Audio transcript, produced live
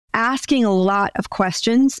asking a lot of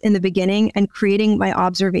questions in the beginning and creating my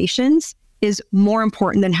observations is more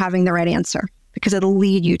important than having the right answer, because it'll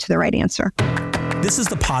lead you to the right answer. This is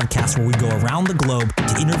the podcast where we go around the globe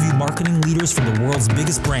to interview marketing leaders from the world's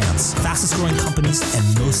biggest brands, fastest growing companies,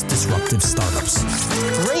 and most disruptive startups.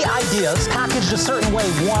 Great ideas packaged a certain way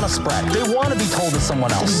want to spread. They want to be told to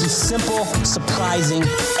someone else. It is simple, surprising,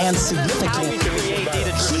 and significant.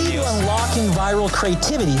 Key to unlocking viral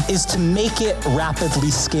creativity is to make it rapidly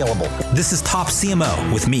scalable. This is Top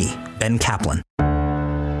CMO with me, Ben Kaplan.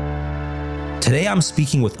 Today I'm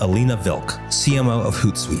speaking with Elina Vilk, CMO of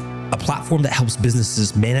Hootsuite, a platform that helps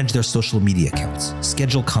businesses manage their social media accounts,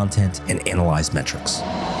 schedule content, and analyze metrics.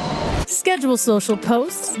 Schedule social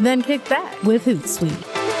posts, then kick back with Hootsuite.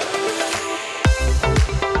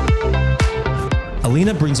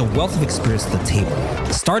 Elina brings a wealth of experience to the table,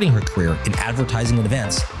 starting her career in advertising and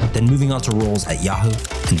events, then moving on to roles at Yahoo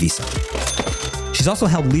and Visa. She's also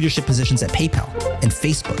held leadership positions at PayPal and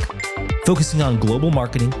Facebook, focusing on global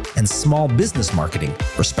marketing and small business marketing,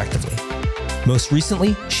 respectively. Most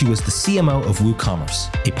recently, she was the CMO of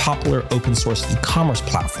WooCommerce, a popular open source e-commerce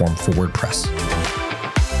platform for WordPress.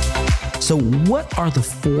 So what are the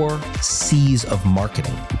 4 C's of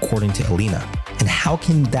marketing, according to Elina? And how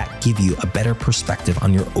can that give you a better perspective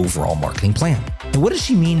on your overall marketing plan? And what does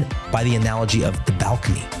she mean by the analogy of the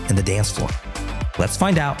balcony and the dance floor? Let's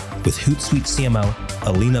find out with Hootsuite CMO,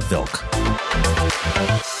 Elina Vilk.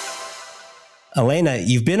 Elina,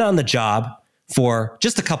 you've been on the job for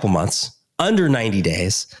just a couple months, under 90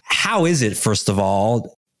 days. How is it, first of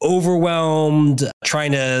all? Overwhelmed,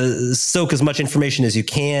 trying to soak as much information as you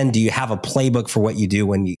can? Do you have a playbook for what you do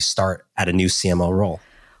when you start at a new CMO role?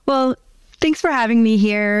 Well, thanks for having me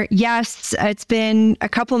here. Yes, it's been a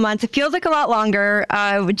couple of months. It feels like a lot longer.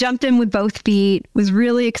 Jumped in with both feet, was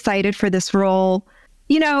really excited for this role.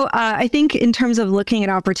 I think in terms of looking at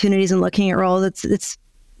opportunities and looking at roles, it's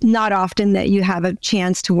not often that you have a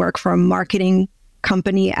chance to work for a marketing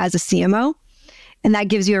company as a CMO. And that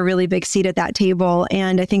gives you a really big seat at that table.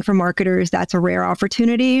 And I think for marketers, that's a rare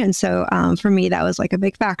opportunity. And so for me, that was like a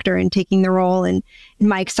big factor in taking the role and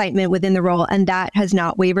my excitement within the role. And that has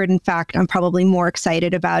not wavered. In fact, I'm probably more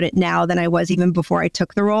excited about it now than I was even before I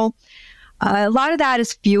took the role. A lot of that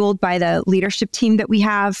is fueled by the leadership team that we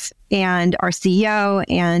have and our CEO,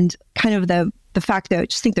 and kind of the fact that I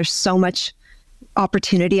just think there's so much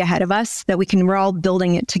opportunity ahead of us that we're all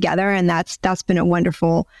building it together. And that's been a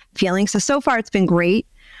wonderful feeling. So far it's been great.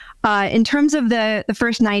 In terms of the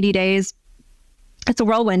first 90 days, it's a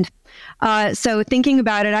whirlwind. So thinking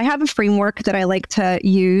about it, I have a framework that I like to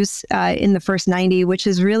use in the first 90, which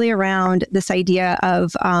is really around this idea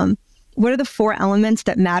of what are the 4 elements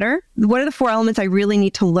that matter? What are the 4 elements I really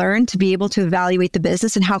need to learn to be able to evaluate the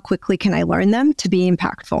business, and how quickly can I learn them to be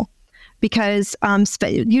impactful? Because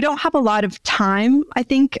you don't have a lot of time, I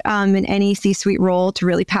think, in any C-suite role to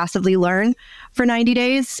really passively learn for 90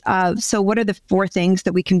 days. So what are the 4 things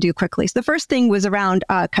that we can do quickly? So the first thing was around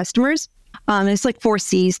customers. It's like 4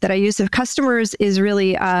 C's that I use. So customers is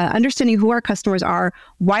really understanding who our customers are.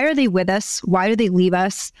 Why are they with us? Why do they leave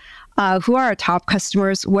us? Who are our top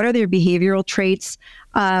customers? What are their behavioral traits?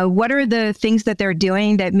 What are the things that they're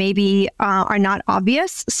doing that maybe are not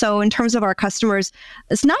obvious? So in terms of our customers,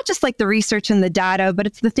 it's not just like the research and the data, but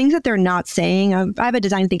it's the things that they're not saying. I have a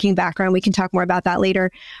design thinking background. We can talk more about that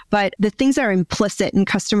later. But the things that are implicit in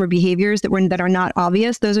customer behaviors that are not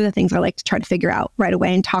obvious, those are the things I like to try to figure out right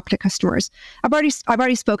away and talk to customers. I've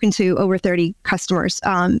already spoken to over 30 customers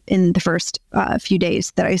in the first few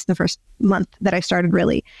days the first month that I started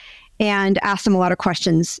really, and ask them a lot of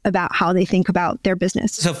questions about how they think about their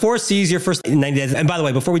business. So 4 C's, your first 90 days. And by the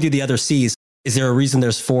way, before we do the other C's, is there a reason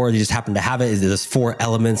there's 4 and you just happen to have it? Is there 4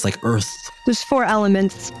 elements like Earth? There's 4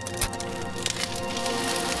 elements.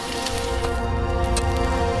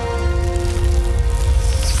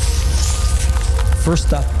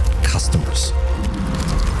 First up, customers.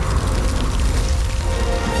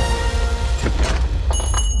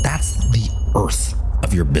 That's the Earth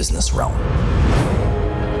of your business realm.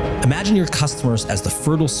 Imagine your customers as the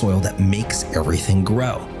fertile soil that makes everything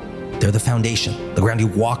grow. They're the foundation, the ground you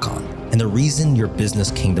walk on, and the reason your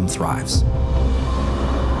business kingdom thrives.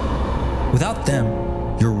 Without them,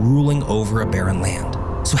 you're ruling over a barren land.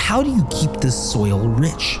 So how do you keep this soil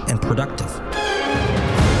rich and productive?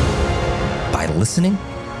 By listening,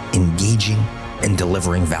 engaging, and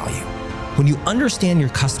delivering value. When you understand your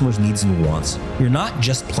customers' needs and wants, you're not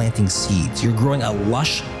just planting seeds, you're growing a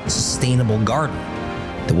lush, sustainable garden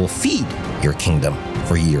that will feed your kingdom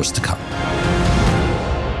for years to come.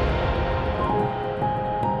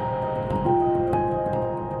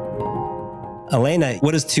 Elina,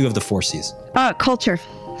 what is 2 of the 4 C's? Culture.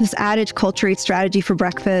 this adage, culture eats strategy for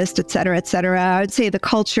breakfast, et cetera, et cetera. I would say the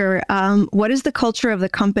culture, what is the culture of the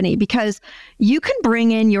company? Because you can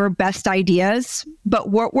bring in your best ideas, but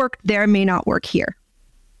what worked there may not work here.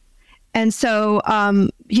 And so,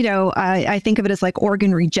 I think of it as like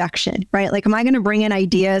organ rejection, right? Like, am I going to bring in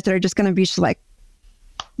ideas that are just going to be just like,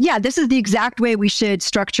 yeah, this is the exact way we should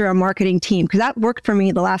structure a marketing team, because that worked for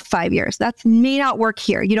me the last 5 years. That may not work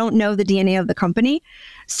here. You don't know the DNA of the company.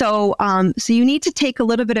 So you need to take a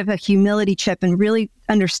little bit of a humility chip and really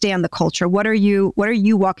understand the culture. What are you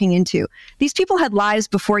walking into? These people had lives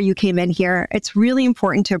before you came in here. It's really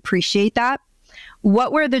important to appreciate that.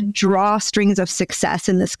 What were the drawstrings of success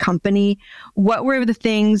in this company? What were the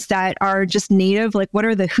things that are just native? Like, what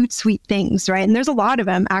are the Hootsuite things, right? And there's a lot of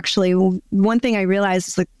them, actually. One thing I realized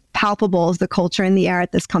is like palpable is the culture in the air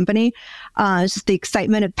at this company. It's just the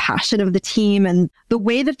excitement and passion of the team and the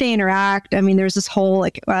way that they interact. I mean, there's this whole,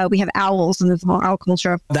 we have owls and this whole owl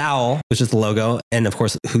culture. The owl, which is the logo, and of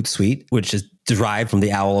course, Hootsuite, which is derived from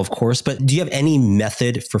the owl, of course. But do you have any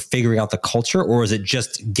method for figuring out the culture, or is it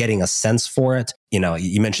just getting a sense for it?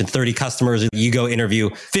 You mentioned 30 customers. You go interview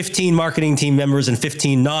 15 marketing team members and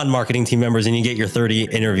 15 non-marketing team members, and you get your 30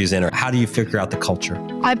 interviews in. Or how do you figure out the culture?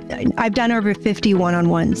 I've done over 50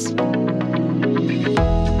 one-on-ones.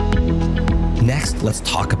 Next, let's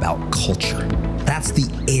talk about culture. That's the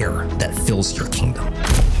air that fills your kingdom.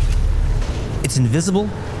 It's invisible,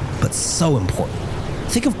 but so important.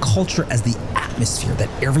 Think of culture as the atmosphere that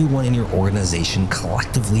everyone in your organization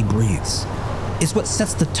collectively breathes. It's what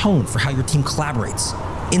sets the tone for how your team collaborates,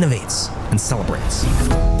 innovates, and celebrates.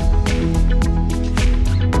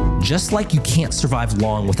 Just like you can't survive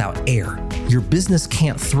long without air, your business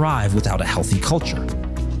can't thrive without a healthy culture.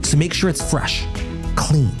 So make sure it's fresh,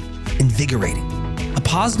 clean, invigorating. A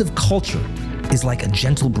positive culture is like a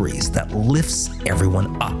gentle breeze that lifts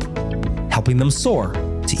everyone up, helping them soar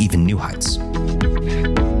to even new heights.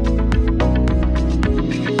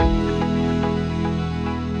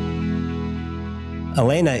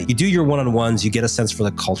 Elina, you do your one-on-ones, you get a sense for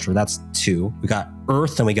the culture. That's 2. We got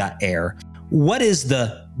earth and we got air. What is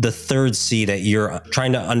the third C that you're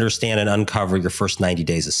trying to understand and uncover your first 90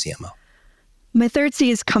 days as CMO? My third C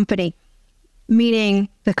is company, meaning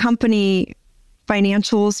the company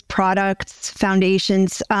financials, products,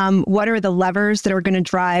 foundations. What are the levers that are going to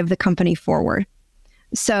drive the company forward?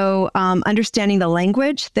 So understanding the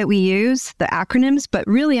language that we use, the acronyms, but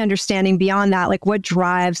really understanding beyond that, like what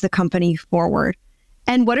drives the company forward.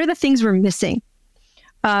 And what are the things we're missing?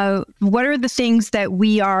 What are the things that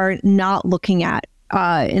we are not looking at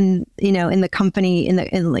in the company?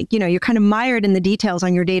 You're kind of mired in the details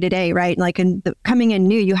on your day to day, right? Like coming in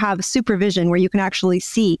new, you have supervision where you can actually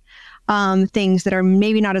see things that are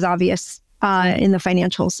maybe not as obvious in the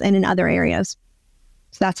financials and in other areas.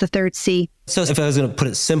 So that's the third C. So if I was going to put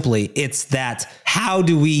it simply, it's that how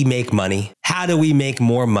do we make money? How do we make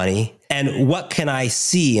more money? And what can I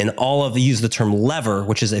see in all of use the term lever,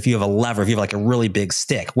 which is if you have a lever, if you have like a really big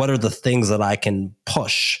stick, what are the things that I can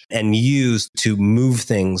push and use to move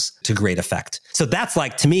things to great effect? So that's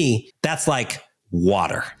like, to me, that's like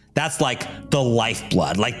water. That's like the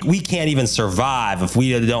lifeblood. Like we can't even survive if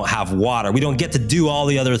we don't have water. We don't get to do all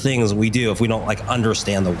the other things we do if we don't like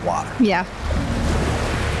understand the water. Yeah.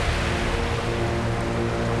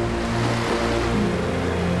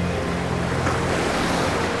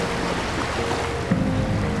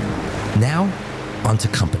 Now, onto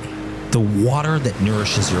company, the water that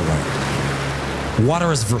nourishes your land.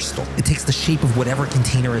 Water is versatile. It takes the shape of whatever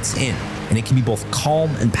container it's in, and it can be both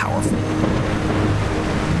calm and powerful.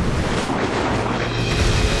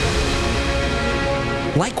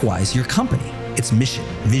 Likewise, your company, its mission,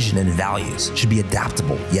 vision, and values should be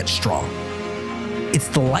adaptable yet strong. It's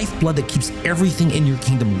the lifeblood that keeps everything in your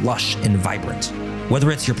kingdom lush and vibrant.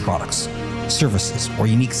 Whether it's your products, services, or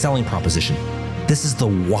unique selling proposition, this is the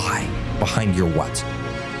why behind your what.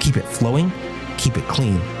 Keep it flowing, keep it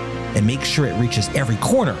clean, and make sure it reaches every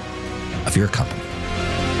corner of your company.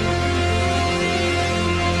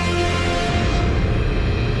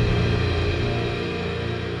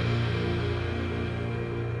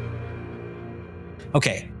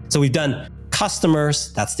 Okay, so we've done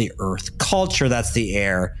customers, that's the earth. Culture, that's the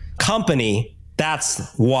air. Company,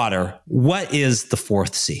 that's water. What is the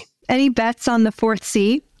fourth C? Any bets on the fourth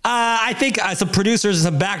C? I think some producers,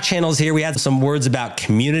 some back channels here. We had some words about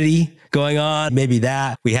community going on. Maybe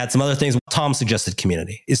that. We had some other things. Tom suggested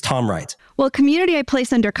community. Is Tom right? Well, community I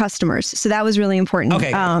placed under customers. So that was really important.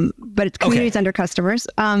 Okay. But it's communities under customers.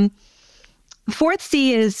 Fourth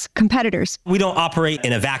C is competitors. We don't operate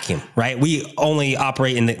in a vacuum, right? We only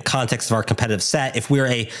operate in the context of our competitive set. If we're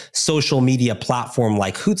a social media platform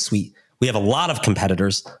like Hootsuite, We have a lot of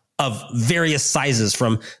competitors of various sizes,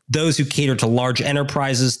 from those who cater to large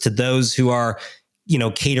enterprises to those who are,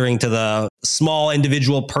 catering to the small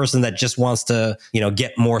individual person that just wants to,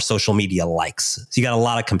 get more social media likes. So you got a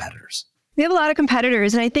lot of competitors. We have a lot of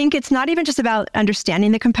competitors. And I think it's not even just about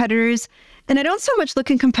understanding the competitors. And I don't so much look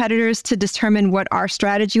at competitors to determine what our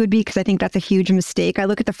strategy would be, because I think that's a huge mistake. I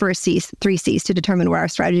look at the first C's, 3 C's, to determine what our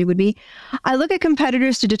strategy would be. I look at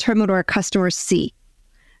competitors to determine what our customers see.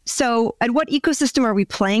 So at what ecosystem are we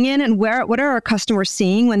playing in, and what are our customers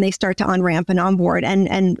seeing when they start to on-ramp and onboard,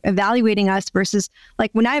 and evaluating us versus, like,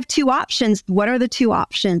 when I have 2 options, what are the 2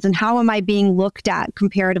 options and how am I being looked at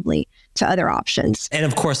comparatively to other options? And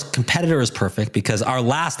of course, competitor is perfect because our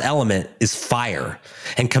last element is fire,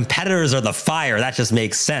 and competitors are the fire. That just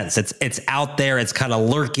makes sense. It's out there. It's kind of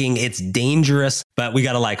lurking. It's dangerous, but we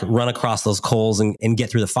got to run across those coals and get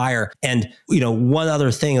through the fire. And, one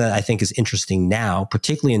other thing that I think is interesting now,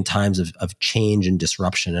 particularly in times of change and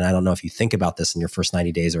disruption. And I don't know if you think about this in your first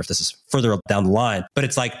 90 days or if this is further down the line, but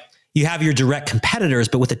it's like you have your direct competitors,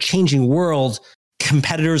 but with a changing world,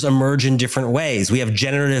 competitors emerge in different ways. We have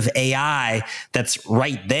generative AI that's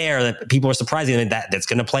right there that people are surprising that's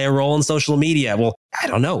going to play a role in social media. Well, I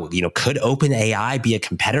don't know, could OpenAI be a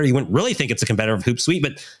competitor? You wouldn't really think it's a competitor of Hootsuite,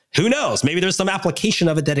 but who knows? Maybe there's some application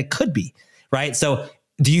of it that it could be, right? So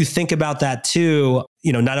do you think about that too,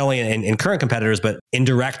 not only in current competitors, but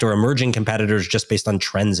indirect or emerging competitors just based on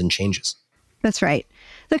trends and changes? That's right.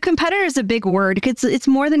 The competitor is a big word. It's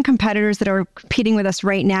more than competitors that are competing with us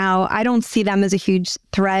right now. I don't see them as a huge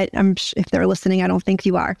threat. If they're listening, I don't think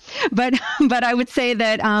you are. But I would say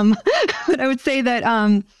that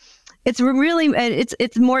it's really,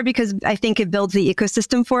 it's more because I think it builds the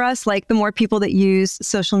ecosystem for us. Like, the more people that use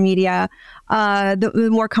social media, the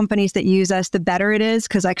more companies that use us, the better it is,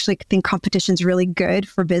 because I actually think competition is really good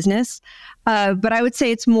for business. But I would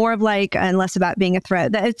say it's more of and less about being a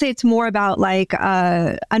threat. I'd say it's more about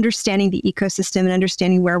understanding the ecosystem and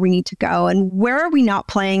understanding where we need to go and where are we not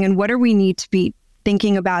playing and what do we need to be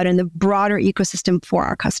thinking about in the broader ecosystem for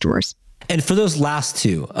our customers. And for those last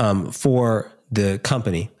 2, for the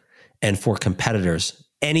company and for competitors,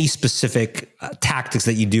 any specific tactics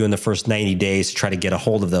that you do in the first 90 days to try to get a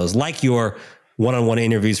hold of those, like your one-on-one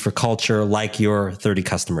interviews for culture, like your 30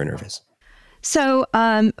 customer interviews? So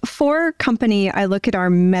for company, I look at our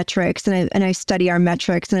metrics and I study our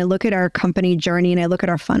metrics, and I look at our company journey, and I look at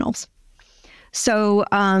our funnels. So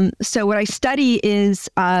what I study is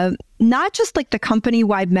not just the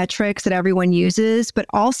company-wide metrics that everyone uses, but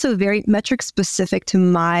also very metric specific to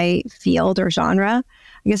my field or genre.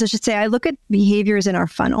 I guess I should say I look at behaviors in our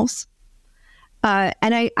funnels.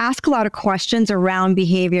 And I ask a lot of questions around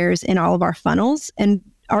behaviors in all of our funnels. And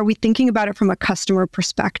are we thinking about it from a customer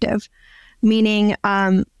perspective? Meaning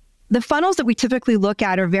the funnels that we typically look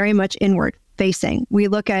at are very much inward facing. We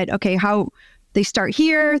look at, how they start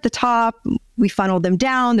here at the top, we funnel them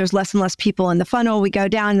down, there's less and less people in the funnel, we go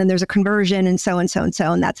down, and then there's a conversion, and so and so and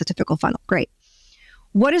so, and that's a typical funnel. Great.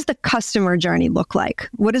 What does the customer journey look like?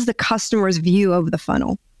 What is the customer's view of the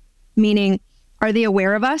funnel? Meaning, are they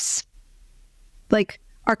aware of us?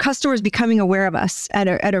 Are customers becoming aware of us at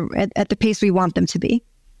the pace we want them to be?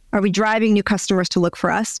 Are we driving new customers to look for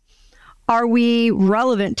us? Are we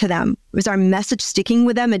relevant to them? Is our message sticking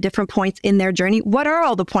with them at different points in their journey? What are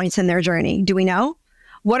all the points in their journey? Do we know?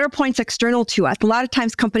 What are points external to us? A lot of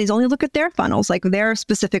times companies only look at their funnels, like their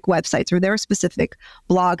specific websites or their specific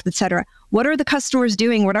blogs, et cetera. What are the customers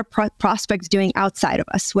doing? What are prospects doing outside of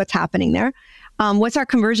us? What's happening there? What's our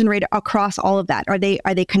conversion rate across all of that? Are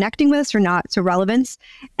they connecting with us or not? So relevance.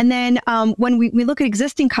 And then when we look at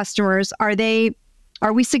existing customers,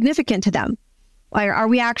 are we significant to them? Are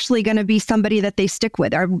we actually going to be somebody that they stick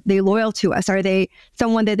with? Are they loyal to us? Are they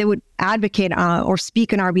someone that they would advocate or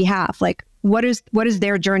speak on our behalf? What does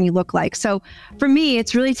their journey look like? So for me,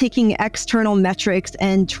 it's really taking external metrics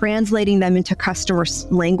and translating them into customer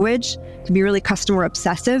language to be really customer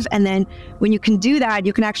obsessive. And then when you can do that,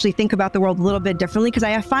 you can actually think about the world a little bit differently, because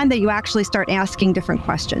I find that you actually start asking different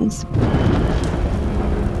questions.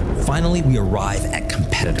 Finally, we arrive at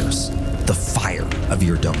competitors, the fire of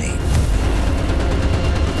your domain.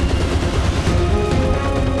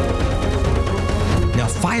 Now,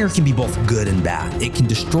 fire can be both good and bad. It can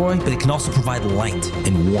destroy, but it can also provide light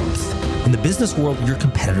and warmth. In the business world, your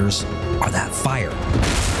competitors are that fire.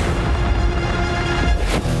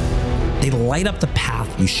 They light up the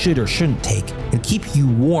path you should or shouldn't take and keep you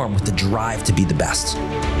warm with the drive to be the best.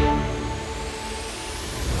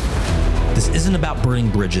 This isn't about burning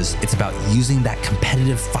bridges. It's about using that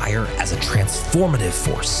competitive fire as a transformative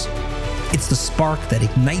force. It's the spark that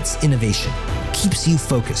ignites innovation, keeps you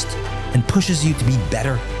focused, and pushes you to be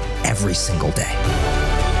better every single day.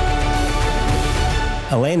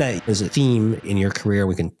 Elina, is a theme in your career,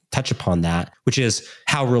 we can touch upon that, which is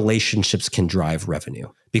how relationships can drive revenue.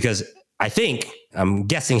 Because I think, I'm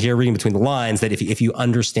guessing here, reading between the lines, that if you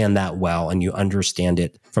understand that well and you understand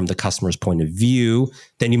it from the customer's point of view,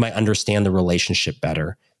 then you might understand the relationship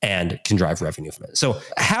better and can drive revenue from it. So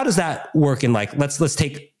how does that work in, like, let's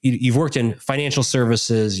take, you've worked in financial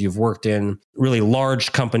services, you've worked in really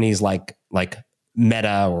large companies like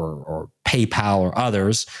Meta or PayPal or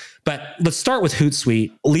others. But let's start with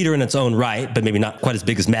Hootsuite, leader in its own right, but maybe not quite as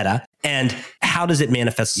big as Meta. And how does it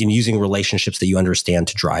manifest in using relationships that you understand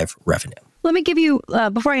to drive revenue? Let me give you,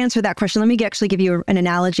 before I answer that question, let me actually give you an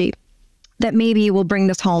analogy that maybe will bring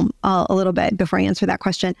this home a little bit before I answer that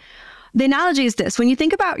question. The analogy is this: when you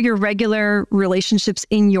think about your regular relationships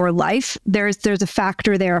in your life, there's a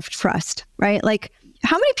factor there of trust, right? Like,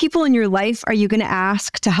 how many people in your life are you going to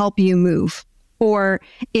ask to help you move? Or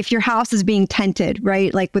if your house is being tented,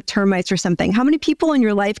 right, like with termites or something, how many people in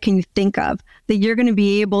your life can you think of that you're going to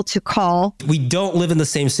be able to call? We don't live in the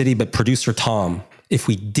same city, but producer Tom, if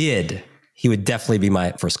we did, he would definitely be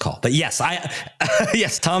my first call. But yes,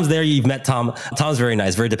 yes, Tom's there. You've met Tom. Tom's very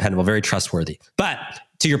nice, very dependable, very trustworthy. But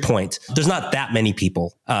to your point, there's not that many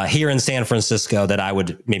people here in San Francisco that I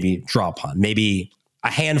would maybe draw upon. Maybe a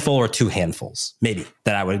handful or two handfuls, maybe,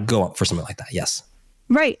 that I would go up for something like that. Yes.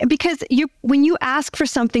 Right. Because when you ask for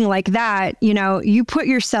something like that, you put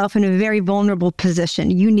yourself in a very vulnerable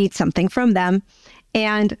position. You need something from them.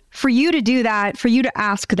 And for you to do that, for you to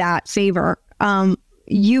ask that favor,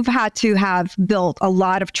 you've had to have built a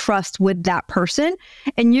lot of trust with that person.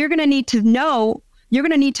 And you're going to need to know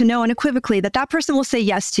unequivocally that person will say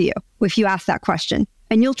yes to you if you ask that question.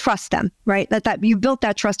 And you'll trust them, right? That you built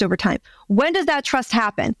that trust over time. When does that trust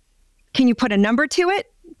happen? Can you put a number to it?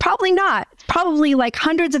 Probably not. Probably like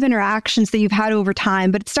hundreds of interactions that you've had over time,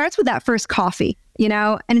 but it starts with that first coffee,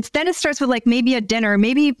 and then it starts with like maybe a dinner.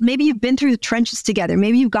 Maybe you've been through the trenches together.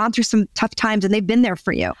 Maybe you've gone through some tough times and they've been there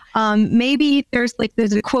for you. Maybe there's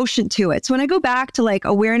a quotient to it. So when I go back to like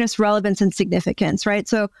awareness, relevance, and significance, right?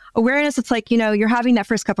 So awareness, it's like, you're having that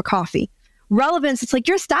first cup of coffee. Relevance, it's like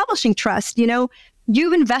you're establishing trust.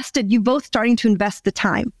 You've both starting to invest the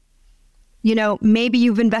time. Maybe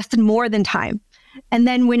you've invested more than time. And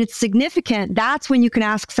then when it's significant, that's when you can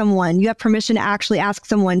ask someone, you have permission to actually ask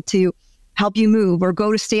someone to help you move or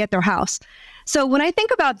go to stay at their house. So when I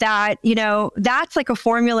think about that, that's like a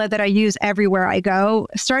formula that I use everywhere I go,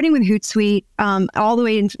 starting with Hootsuite, all the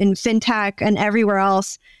way in fintech and everywhere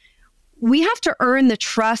else. We have to earn the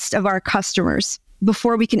trust of our customers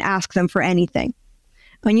before we can ask them for anything.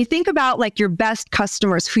 When you think about like your best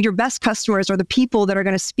customers, who your best customers are the people that are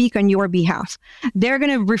going to speak on your behalf. They're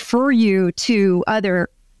going to refer you to other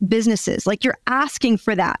businesses. Like, you're asking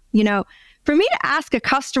for that. For me to ask a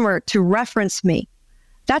customer to reference me,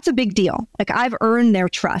 that's a big deal. Like, I've earned their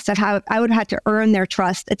trust. I would have had to earn their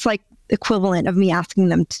trust. It's like equivalent of me asking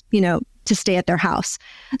them to stay at their house.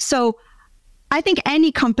 So I think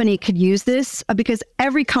any company could use this because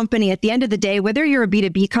every company, at the end of the day, whether you're a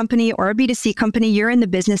B2B company or a B2C company, you're in the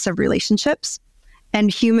business of relationships, and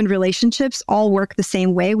human relationships all work the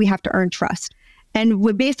same way. We have to earn trust, and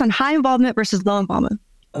we're based on high involvement versus low involvement.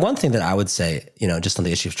 One thing that I would say, just on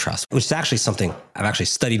the issue of trust, which is actually something I've actually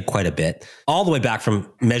studied quite a bit, all the way back from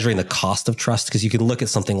measuring the cost of trust, because you can look at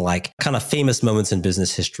something like kind of famous moments in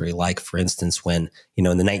business history, like, for instance, when, in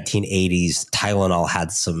the 1980s, Tylenol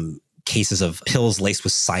had some cases of pills laced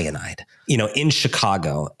with cyanide, in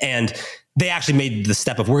Chicago. And they actually made the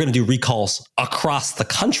step of, we're going to do recalls across the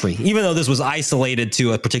country, even though this was isolated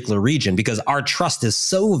to a particular region, because our trust is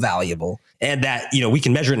so valuable and that, we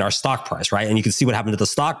can measure it in our stock price, right? And you can see what happened to the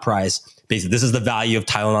stock price. Basically, this is the value of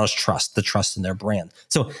Tylenol's trust, the trust in their brand.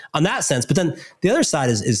 So on that sense, but then the other side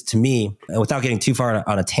is to me, and without getting too far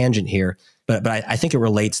on a tangent here, but I think it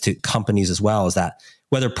relates to companies as well, is that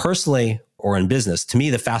whether personally or in business, to me,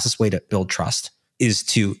 the fastest way to build trust is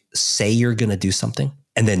to say you're going to do something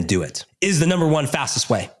and then do it, is the number one fastest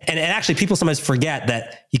way. And actually, people sometimes forget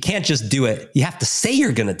that you can't just do it. You have to say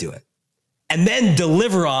you're going to do it and then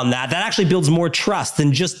deliver on that. That actually builds more trust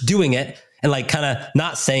than just doing it and like kind of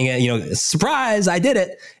not saying it, surprise, I did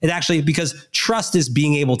it. It actually, because trust is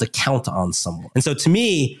being able to count on someone. And so to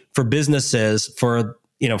me, for businesses, for,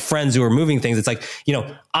 friends who are moving things, it's like,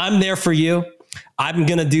 I'm there for you. I'm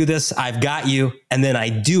going to do this. I've got you. And then I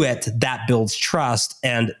do it. That builds trust.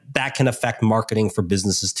 And that can affect marketing for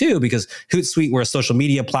businesses too, because Hootsuite, we're a social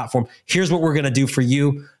media platform. Here's what we're going to do for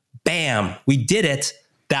you. Bam, we did it.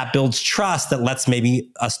 That builds trust that lets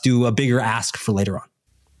maybe us do a bigger ask for later on.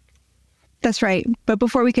 That's right. But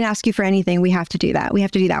before we can ask you for anything, we have to do that. We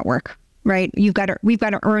have to do that work. right? We've got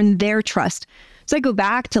to earn their trust. So I go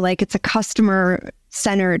back to like, it's a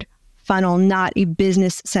customer-centered funnel, not a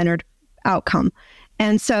business-centered outcome.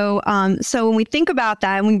 And so when we think about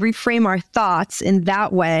that and we reframe our thoughts in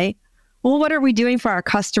that way, well, what are we doing for our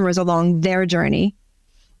customers along their journey?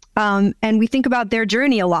 And we think about their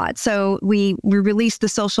journey a lot. So we released the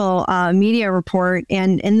social media report,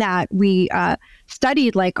 and in that we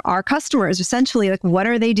studied like our customers, essentially, like what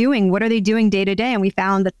are they doing? What are they doing day to day? And we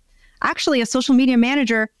found that actually a social media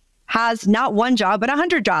manager has not one job, but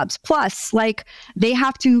 100 jobs plus. Like they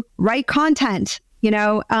have to write content.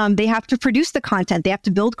 They have to produce the content. They have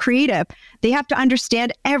to build creative. They have to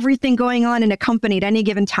understand everything going on in a company at any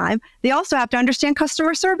given time. They also have to understand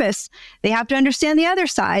customer service. They have to understand the other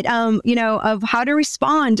side, of how to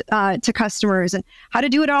respond to customers and how to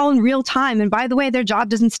do it all in real time. And by the way, their job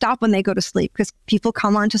doesn't stop when they go to sleep because people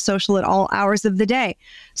come onto social at all hours of the day.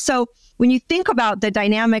 So when you think about the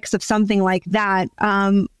dynamics of something like that,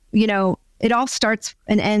 it all starts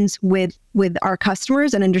and ends with our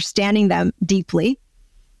customers and understanding them deeply.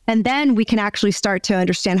 And then we can actually start to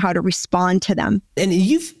understand how to respond to them. And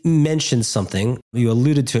you've mentioned something, you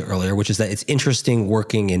alluded to it earlier, which is that it's interesting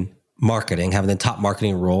working in marketing, having the top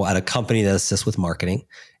marketing role at a company that assists with marketing.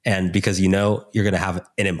 And because you're going to have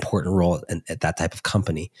an important role at that type of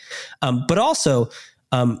company. But also,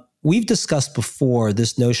 we've discussed before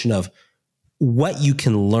this notion of what you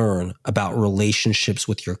can learn about relationships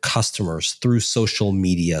with your customers through social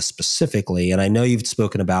media specifically. And I know you've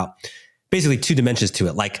spoken about basically two dimensions to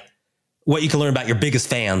it, like what you can learn about your biggest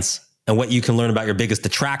fans and what you can learn about your biggest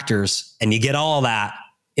detractors. And you get all that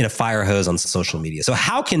in a fire hose on social media. So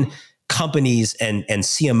how can companies and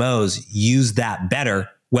CMOs use that better,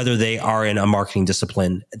 whether they are in a marketing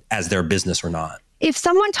discipline as their business or not? If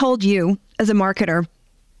someone told you as a marketer,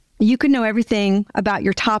 you could know everything about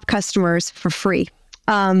your top customers for free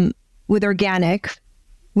with organic,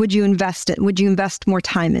 would you invest it? Would you invest more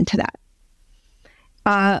time into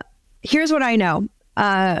that? Here's what I know.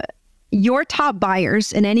 Your top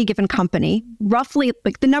buyers in any given company, roughly,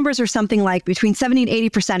 like the numbers are something like between 70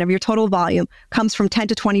 and 80% of your total volume comes from 10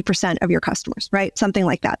 to 20% of your customers, right? Something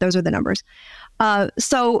like that. Those are the numbers.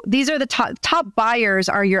 So these are the top buyers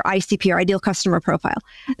are your ICP, or ideal customer profile.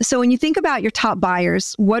 So when you think about your top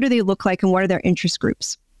buyers, what do they look like and what are their interest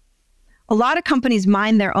groups? A lot of companies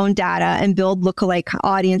mine their own data and build lookalike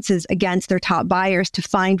audiences against their top buyers to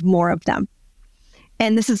find more of them.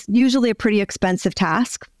 And this is usually a pretty expensive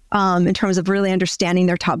task in terms of really understanding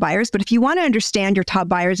their top buyers. But if you want to understand your top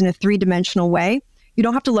buyers in a three-dimensional way, you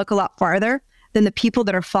don't have to look a lot farther than the people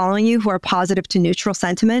that are following you who are positive to neutral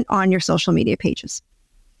sentiment on your social media pages.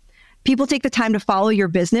 People take the time to follow your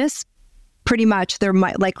business, pretty much they're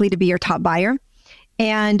likely to be your top buyer.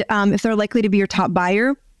 And if they're likely to be your top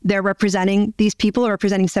buyer, these people are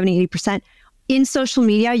representing 70, 80%. In social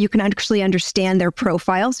media, you can actually understand their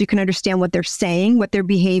profiles. You can understand what they're saying, what their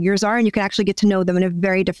behaviors are, and you can actually get to know them in a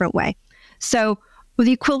very different way. So with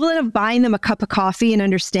the equivalent of buying them a cup of coffee and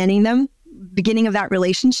understanding them, beginning of that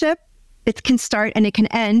relationship, it can start and it can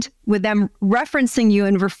end with them referencing you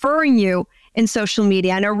and referring you in social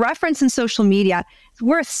media. And a reference in social media is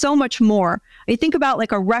worth so much more. You think about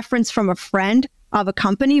like a reference from a friend of a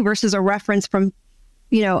company versus a reference from,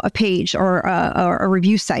 a page or a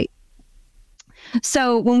review site.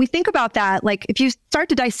 So when we think about that, like if you start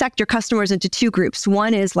to dissect your customers into two groups,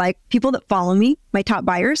 one is like people that follow me, my top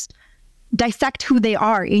buyers, dissect who they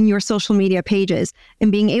are in your social media pages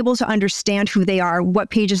and being able to understand who they are, what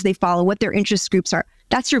pages they follow, what their interest groups are.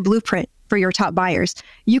 That's your blueprint for your top buyers.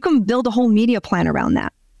 You can build a whole media plan around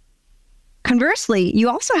that. Conversely, you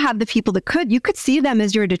also have the people that you could see them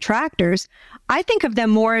as your detractors. I think of them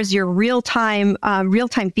more as your real-time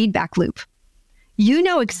feedback loop. You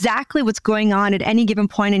know exactly what's going on at any given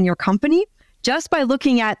point in your company just by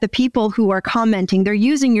looking at the people who are commenting. They're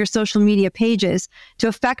using your social media pages to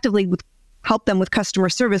effectively help them with customer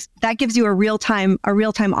service. That gives you a real-time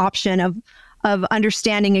option of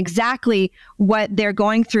understanding exactly what they're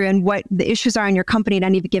going through and what the issues are in your company at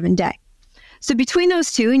any given day. So between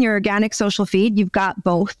those two in your organic social feed, you've got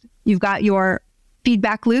both. You've got your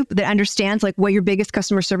feedback loop that understands like what your biggest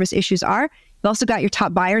customer service issues are. You've also got your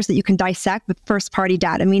top buyers that you can dissect with first-party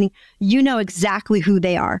data, meaning you know exactly who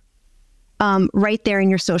they are right there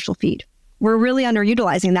in your social feed. We're really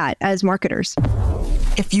underutilizing that as marketers.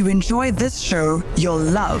 If you enjoy this show, you'll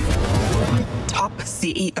love Top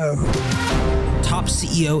CEO. Top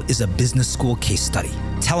CEO is a business school case study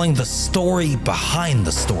telling the story behind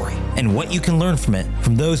the story and what you can learn from it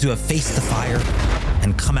from those who have faced the fire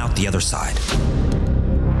and come out the other side.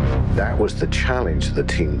 That was the challenge the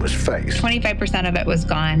team was faced. 25% of it was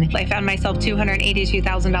gone. I found myself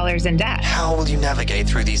 $282,000 in debt. How will you navigate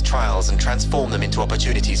through these trials and transform them into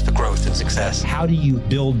opportunities for growth and success? How do you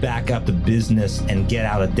build back up the business and get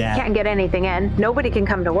out of debt? Can't get anything in. Nobody can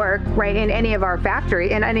come to work, right, in any of our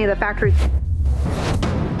factory, in any of the factories.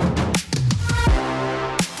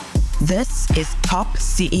 This is Top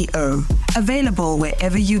CEO, available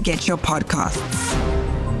wherever you get your podcasts.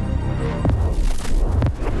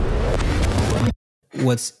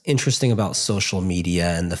 What's interesting about social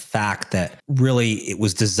media and the fact that really it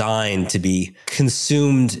was designed to be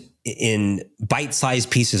consumed in bite-sized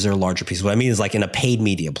pieces or larger pieces. What I mean is like in a paid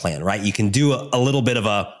media plan, right? You can do a little bit of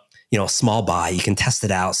a small buy. You can test it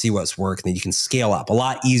out, see what's worked, and then you can scale up a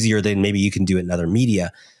lot easier than maybe you can do it in other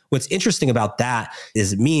media. What's interesting about that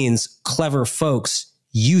is it means clever folks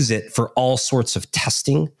use it for all sorts of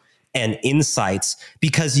testing and insights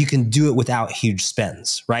because you can do it without huge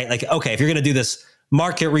spends, right? Like, okay, if you're going to do this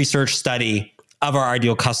market research study of our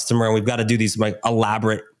ideal customer, and we've got to do these like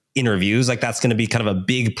elaborate interviews, like that's going to be kind of a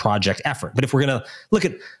big project effort. But if we're going to look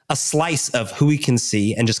at a slice of who we can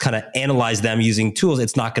see and just kind of analyze them using tools,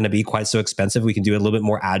 it's not going to be quite so expensive. We can do it a little bit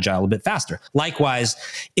more agile, a little bit faster. Likewise,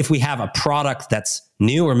 if we have a product that's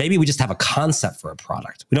new, or maybe we just have a concept for a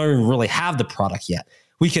product, we don't even really have the product yet,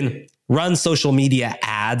 we can run social media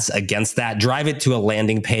ads against that, drive it to a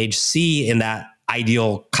landing page, see in that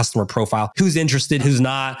ideal customer profile who's interested, who's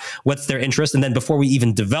not, what's their interest. And then before we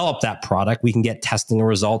even develop that product, we can get testing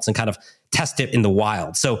results and kind of test it in the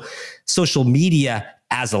wild. So social media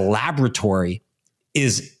as a laboratory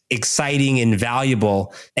is exciting and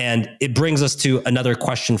valuable. And it brings us to another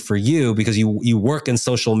question for you, because you work in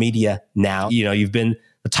social media now. You've been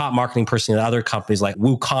the top marketing person at other companies like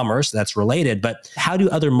WooCommerce, that's related. But how do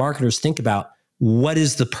other marketers think about what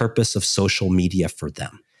is the purpose of social media for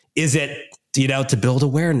them? Is it to build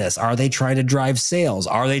awareness? Are they trying to drive sales?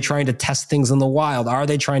 Are they trying to test things in the wild? Are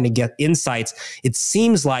they trying to get insights? It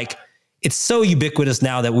seems like it's so ubiquitous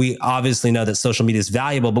now that we obviously know that social media is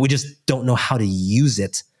valuable, but we just don't know how to use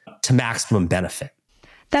it to maximum benefit.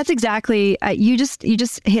 That's exactly, you just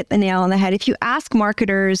hit the nail on the head. If you ask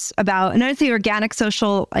marketers about, and I'd say organic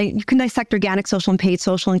social, you can dissect organic social and paid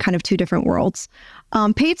social in kind of two different worlds.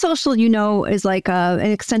 Paid social, is like an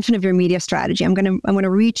extension of your media strategy. I'm going to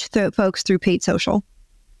reach folks through paid social.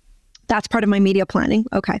 That's part of my media planning.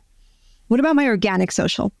 Okay. What about my organic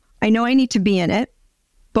social? I know I need to be in it,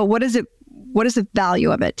 but what is the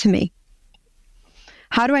value of it to me?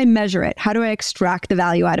 How do I measure it? How do I extract the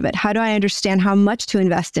value out of it? How do I understand how much to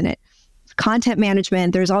invest in it? Content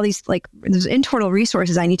management, there's all these there's internal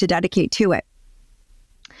resources I need to dedicate to it.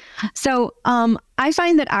 So I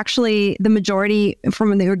find that actually the majority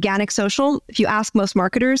from the organic social, if you ask most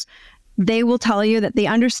marketers, they will tell you that they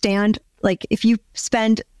understand, if you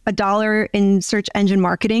spend $1 in search engine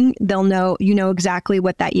marketing, they'll know, exactly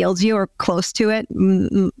what that yields you or close to it.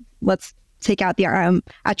 Let's take out the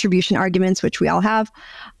attribution arguments, which we all have.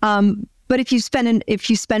 But if you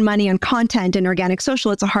spend money on content and organic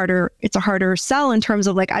social, it's a harder sell in terms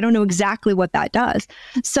of I don't know exactly what that does.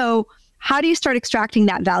 So how do you start extracting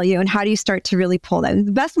that value, and how do you start to really pull that?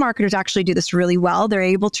 The best marketers actually do this really well. They're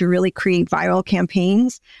able to really create viral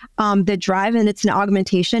campaigns that drive, and it's an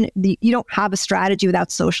augmentation. You don't have a strategy without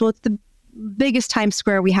social. It's the biggest time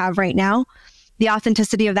square we have right now. The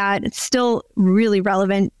authenticity of that, it's still really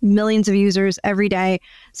relevant, millions of users every day.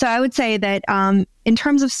 So I would say that in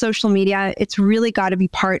terms of social media, it's really got to be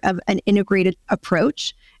part of an integrated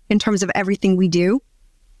approach in terms of everything we do,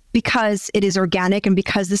 because it is organic and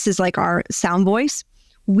because this is our sound voice.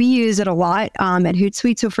 We use it a lot at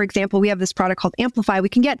Hootsuite. So for example, we have this product called Amplify. We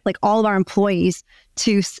can get all of our employees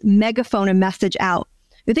to megaphone a message out.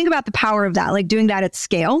 You think about the power of that, doing that at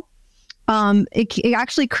scale. It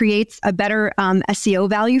actually creates a better SEO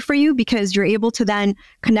value for you, because you're able to then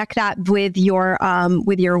connect that with your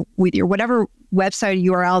whatever website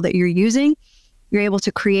URL that you're using. You're able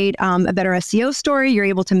to create a better SEO story. You're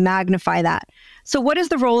able to magnify that. So what is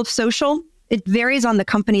the role of social? It varies on the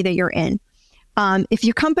company that you're in. If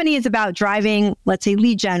your company is about driving, let's say,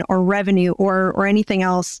 lead gen or revenue or anything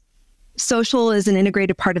else, social is an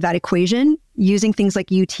integrated part of that equation. Using things like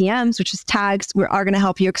UTMs, which is tags, are going to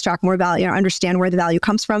help you extract more value or understand where the value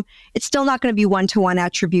comes from. It's still not going to be one-to-one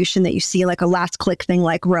attribution that you see like a last click thing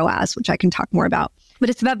like ROAS, which I can talk more about. But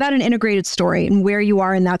it's about an integrated story and where you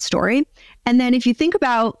are in that story. And then if you think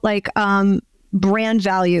about brand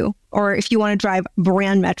value, or if you want to drive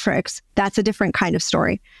brand metrics, that's a different kind of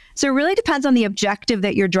story. So it really depends on the objective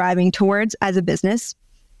that you're driving towards as a business.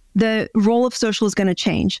 The role of social is going to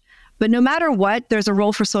change. But no matter what, there's a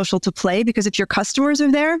role for social to play, because if your customers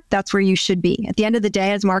are there, that's where you should be. At the end of the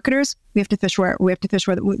day, as marketers, we have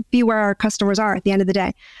to be where our customers are at the end of the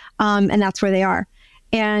day. And that's where they are.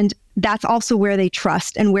 And that's also where they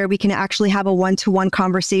trust and where we can actually have a one-to-one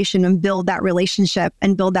conversation and build that relationship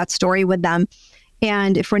and build that story with them.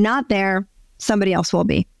 And if we're not there, somebody else will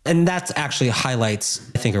be. And that actually highlights,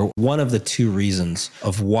 I think, are one of the two reasons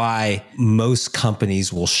of why most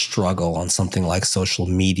companies will struggle on something like social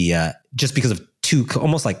media, just because of two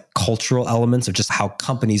almost like cultural elements of just how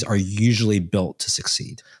companies are usually built to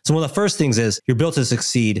succeed. So one of the first things is you're built to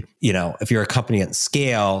succeed, if you're a company at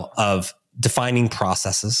scale, of defining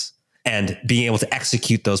processes and being able to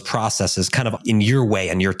execute those processes kind of in your way,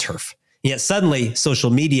 on your turf. Yet suddenly social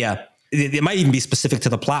media, it might even be specific to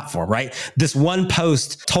the platform, right? This one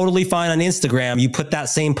post, totally fine on Instagram. You put that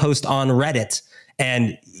same post on Reddit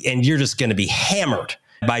and you're just going to be hammered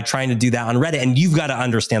by trying to do that on Reddit. And you've got to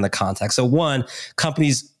understand the context. So one,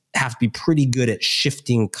 companies have to be pretty good at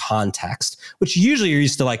shifting context, which usually you're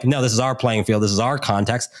used to like, no, this is our playing field. This is our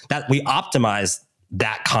context, that we optimize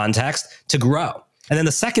that context to grow. And then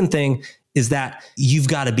the second thing is that you've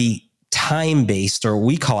got to be time-based, or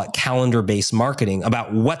we call it calendar-based marketing,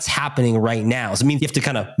 about what's happening right now. So it means you have to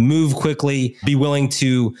kind of move quickly, be willing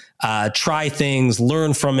to try things,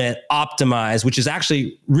 learn from it, optimize, which is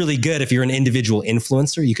actually really good if you're an individual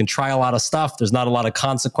influencer. You can try a lot of stuff. There's not a lot of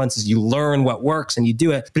consequences. You learn what works and you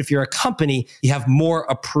do it. But if you're a company, you have more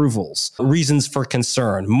approvals, reasons for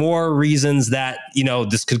concern, more reasons that,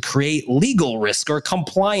 this could create legal risk or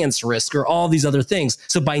compliance risk or all these other things.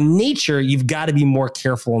 So by nature, you've got to be more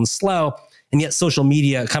careful and slow. And yet social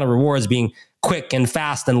media kind of rewards being quick and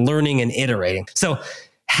fast and learning and iterating. So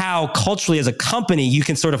how culturally as a company, you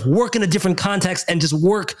can sort of work in a different context and just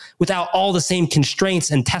work without all the same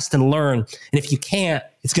constraints and test and learn. And if you can't,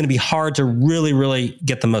 it's going to be hard to really, really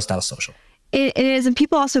get the most out of social. It is. And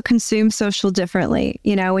people also consume social differently.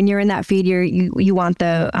 When you're in that feed, you want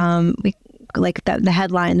the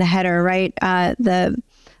headline, the header, right? The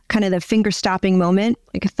kind of the finger stopping moment,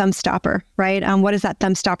 like a thumb stopper, right? What does that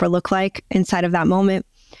thumb stopper look like inside of that moment?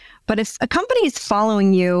 But if a company is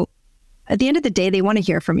following you, at the end of the day, they want to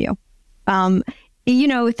hear from you.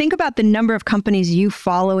 Think about the number of companies you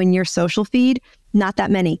follow in your social feed, not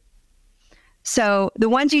that many. So the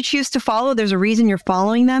ones you choose to follow, there's a reason you're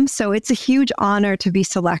following them. So it's a huge honor to be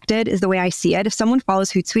selected, is the way I see it. If someone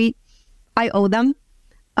follows Hootsuite, I owe them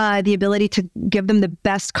the ability to give them the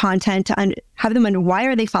best content, to have them under why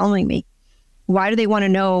are they following me? Why do they want to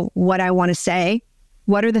know what I want to say?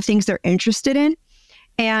 What are the things they're interested in?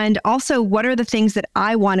 And also, what are the things that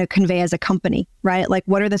I want to convey as a company, right? Like,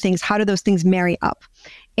 what are the things, how do those things marry up?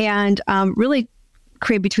 And really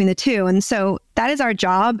create between the two. And so that is our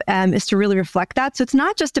job, is to really reflect that. So it's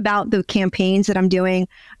not just about the campaigns that I'm doing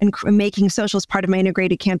and making social as part of my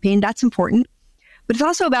integrated campaign. That's important. But it's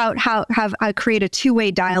also about how I create a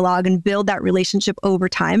two-way dialogue and build that relationship over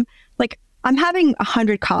time. Like, I'm having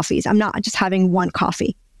 100 coffees. I'm not just having one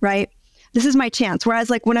coffee, right? This is my chance. Whereas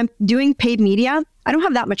like when I'm doing paid media, I don't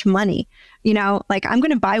have that much money. Like I'm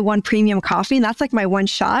going to buy one premium coffee and that's like my one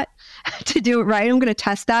shot to do it right. I'm going to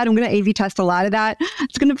test that. I'm going to A/B test a lot of that.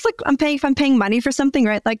 It's like if I'm paying money for something,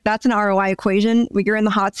 right? Like that's an ROI equation where you're in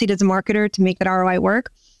the hot seat as a marketer to make that ROI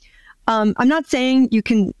work. I'm not saying you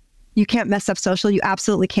can't mess up social. You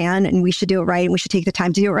absolutely can. And we should do it right. And we should take the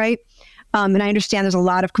time to do it right. And I understand there's a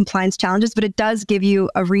lot of compliance challenges, but it does give you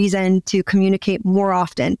a reason to communicate more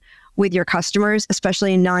often with your customers,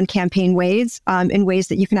 especially in non-campaign ways, in ways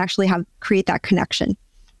that you can actually create that connection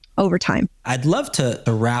over time. I'd love to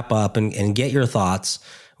wrap up and get your thoughts.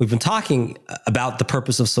 We've been talking about the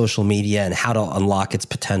purpose of social media and how to unlock its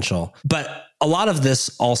potential, but a lot of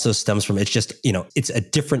this also stems from, it's a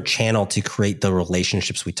different channel to create the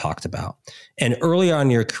relationships we talked about. And early on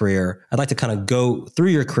in your career, I'd like to kind of go through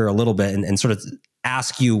your career a little bit and sort of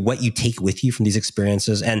ask you what you take with you from these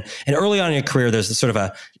experiences. And early on in your career, there's sort of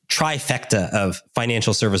a trifecta of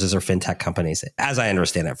financial services or fintech companies, as I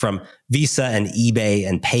understand it, from Visa and eBay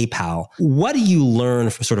and PayPal. What do you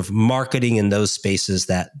learn from sort of marketing in those spaces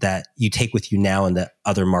that you take with you now and that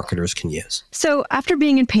other marketers can use? So after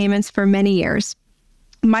being in payments for many years,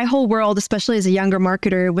 my whole world, especially as a younger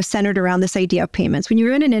marketer, was centered around this idea of payments. When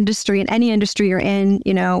you're in an industry, in any industry you're in,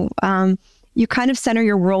 you kind of center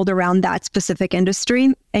your world around that specific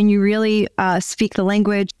industry and you really speak the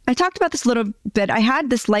language. I talked about this a little bit. I had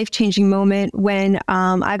this life-changing moment when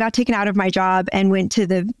I got taken out of my job and went to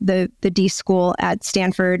the D school at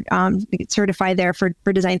Stanford, certified there for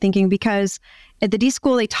design thinking, because at the D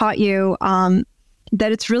school, they taught you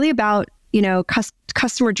that it's really about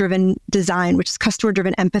customer-driven design, which is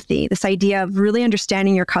customer-driven empathy. This idea of really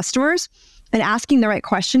understanding your customers and asking the right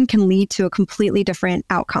question can lead to a completely different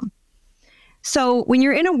outcome. So when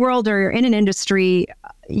you're in a world or you're in an industry,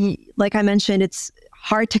 like I mentioned, it's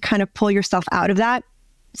hard to kind of pull yourself out of that.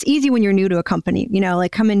 It's easy when you're new to a company,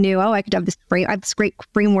 like come in new, I could have this great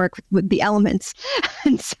framework with the elements.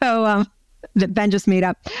 And so that Ben just made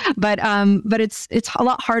up. But it's a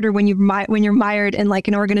lot harder when you're mired in like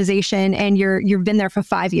an organization and you've been there for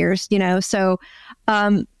 5 years, So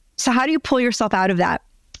how do you pull yourself out of that?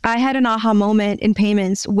 I had an aha moment in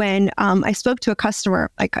payments when I spoke to a customer,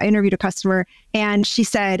 like I interviewed a customer, and she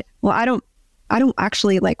said, well, I don't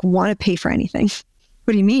actually like want to pay for anything.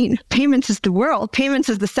 What do you mean? Payments is the world. Payments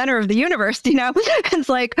is the center of the universe, It's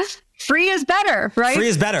like, free is better, right? Free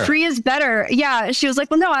is better. Free is better. Yeah. She was like,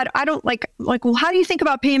 well, no, I don't like, well, how do you think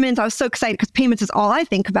about payments? I was so excited because payments is all I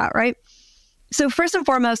think about, right? So first and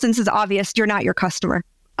foremost, since it's obvious, you're not your customer.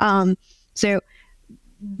 So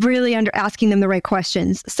really asking them the right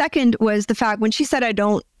questions. Second was the fact when she said, I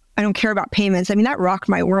don't care about payments. I mean, that rocked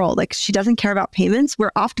my world. Like, she doesn't care about payments.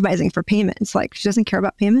 We're optimizing for payments. Like, she doesn't care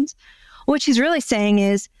about payments. What she's really saying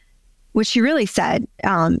is, what she really said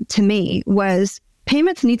to me was,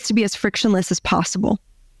 payments needs to be as frictionless as possible.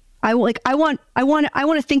 I want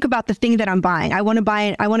to think about the thing that I'm buying. I want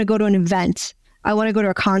to go to an event. I want to go to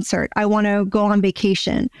a concert. I want to go on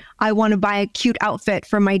vacation. I want to buy a cute outfit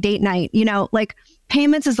for my date night. Like,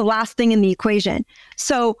 payments is the last thing in the equation.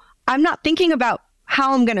 So I'm not thinking about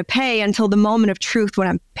how I'm going to pay until the moment of truth when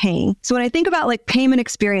I'm paying. So when I think about like payment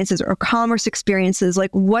experiences or commerce experiences,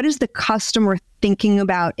 like what is the customer thinking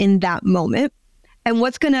about in that moment? And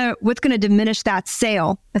what's gonna diminish that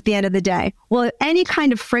sale at the end of the day? Well, any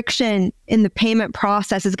kind of friction in the payment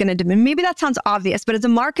process is gonna diminish. Maybe that sounds obvious, but as a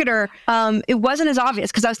marketer, it wasn't as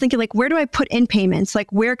obvious because I was thinking like, where do I put in payments?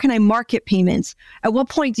 Like, where can I market payments? At what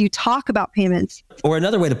point do you talk about payments? Or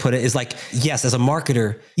another way to put it is like, yes, as a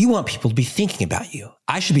marketer, you want people to be thinking about you.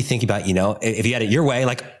 I should be thinking about, if you had it your way,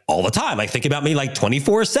 like all the time, like think about me like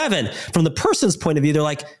 24/7. From the person's point of view, they're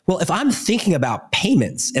like, well, if I'm thinking about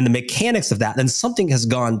payments and the mechanics of that, then something has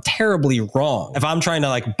gone terribly wrong. If I'm trying to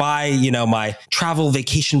like buy, my travel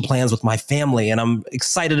vacation plans with my family and I'm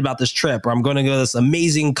excited about this trip, or I'm going to go to this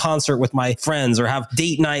amazing concert with my friends or have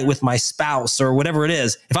date night with my spouse or whatever it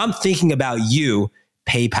is. If I'm thinking about you,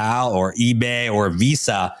 PayPal or eBay or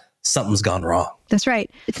Visa, something's gone wrong. That's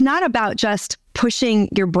right. It's not about just pushing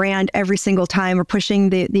your brand every single time or pushing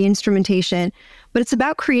the instrumentation, but it's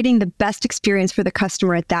about creating the best experience for the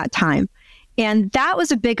customer at that time. And that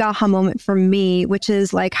was a big aha moment for me, which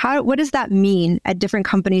is like, what does that mean at different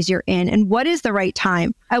companies you're in? And what is the right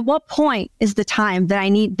time? At what point is the time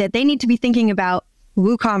that they need to be thinking about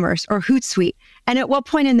WooCommerce or Hootsuite? And at what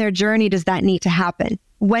point in their journey does that need to happen?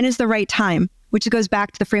 When is the right time? Which goes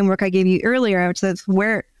back to the framework I gave you earlier, which says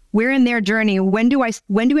where in their journey, when do I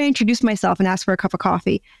introduce myself and ask for a cup of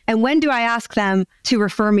coffee? And when do I ask them to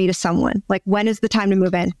refer me to someone? Like, when is the time to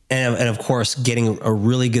move in? And of course, getting a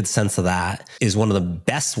really good sense of that is one of the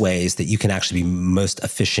best ways that you can actually be most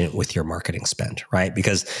efficient with your marketing spend, right?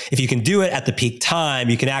 Because if you can do it at the peak time,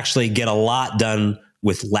 you can actually get a lot done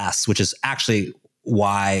with less, which is actually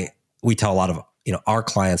why we tell a lot of our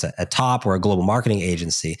clients at Top or a global marketing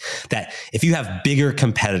agency that if you have bigger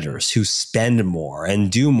competitors who spend more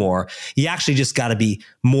and do more, you actually just got to be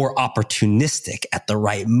more opportunistic at the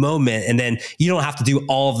right moment. And then you don't have to do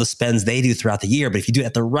all of the spends they do throughout the year. But if you do it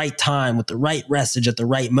at the right time with the right message at the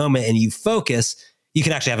right moment and you focus, you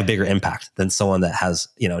can actually have a bigger impact than someone that has,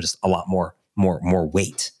 just a lot more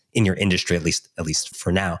weight in your industry, at least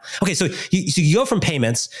for now. Okay. So you go from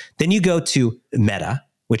payments, then you go to Meta,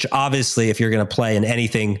 which obviously, if you're going to play in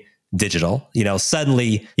anything digital,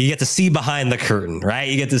 suddenly you get to see behind the curtain, right?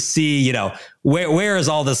 You get to see, where is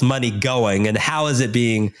all this money going and how is it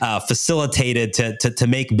being facilitated to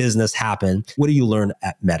make business happen? What do you learn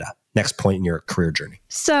at Meta? Next point in your career journey.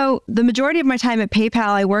 So the majority of my time at PayPal,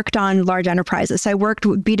 I worked on large enterprises. I worked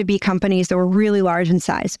with B2B companies that were really large in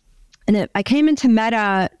size. And I came into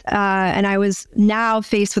Meta and I was now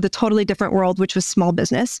faced with a totally different world, which was small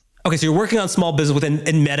business. Okay, so you're working on small business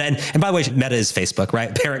within Meta. And by the way, Meta is Facebook,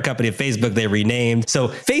 right? Parent company of Facebook, they renamed. So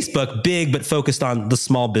Facebook, big, but focused on the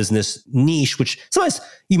small business niche, which sometimes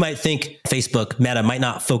you might think Facebook, Meta might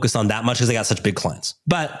not focus on that much because they got such big clients.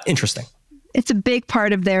 But interesting. It's a big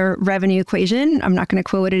part of their revenue equation. I'm not going to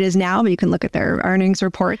quote what it is now, but you can look at their earnings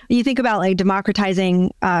report. You think about like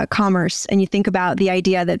democratizing commerce, and you think about the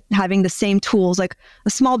idea that having the same tools, like a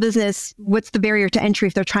small business, what's the barrier to entry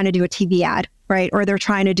if they're trying to do a TV ad, right? Or they're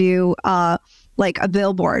trying to do like a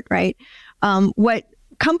billboard, right? What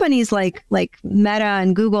companies like Meta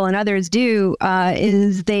and Google and others do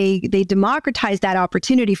is they democratize that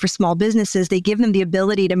opportunity for small businesses. They give them the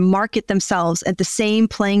ability to market themselves at the same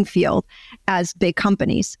playing field as big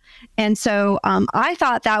companies. And so I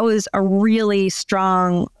thought that was a really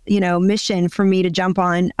strong, mission for me to jump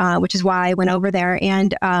on, which is why I went over there.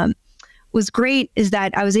 And was great is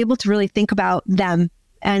that I was able to really think about them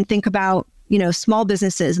and think about small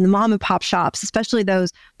businesses and the mom and pop shops, especially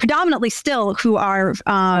those predominantly still who are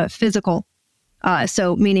physical.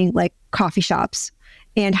 So meaning like coffee shops.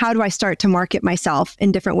 And how do I start to market myself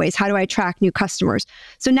in different ways? How do I attract new customers?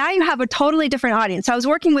 So now you have a totally different audience. So I was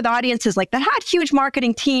working with audiences like that had huge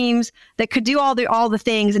marketing teams that could do all the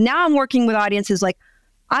things. And now I'm working with audiences like,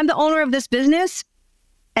 I'm the owner of this business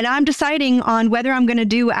and I'm deciding on whether I'm going to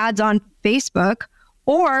do ads on Facebook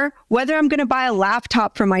or whether I'm going to buy a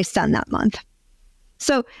laptop for my son that month.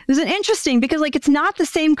 So it was interesting because it's not the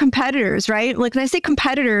same competitors, right? Like when I say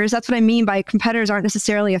competitors, that's what I mean by competitors aren't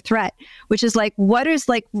necessarily a threat, which is what is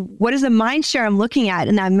the mind share I'm looking at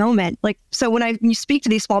in that moment? So when you speak to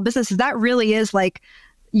these small businesses, that really is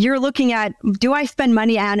you're looking at, do I spend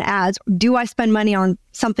money on ads? Do I spend money on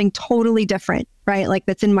something totally different, right?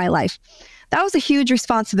 That's in my life. That was a huge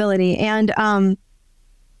responsibility. And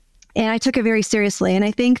I took it very seriously. And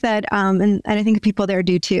I think that, and I think the people there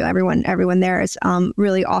do too. Everyone there is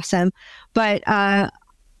really awesome. But,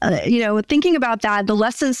 thinking about that, the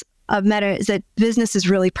lessons of Meta is that business is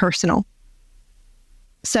really personal.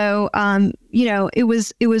 So,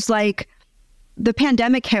 it was like the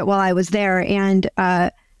pandemic hit while I was there. And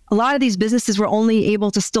a lot of these businesses were only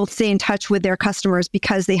able to still stay in touch with their customers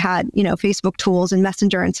because they had, Facebook tools and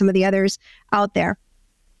Messenger and some of the others out there.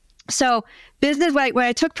 So business, what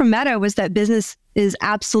I took from Meta was that business is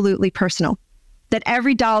absolutely personal, that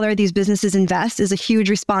every dollar these businesses invest is a huge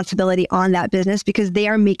responsibility on that business because they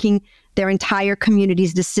are making their entire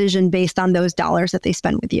community's decision based on those dollars that they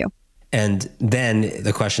spend with you. And then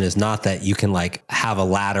the question is not that you can have a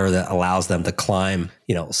ladder that allows them to climb,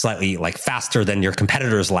 slightly faster than your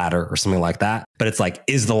competitor's ladder or something like that. But it's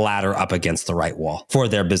is the ladder up against the right wall for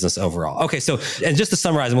their business overall? Okay. So, and just to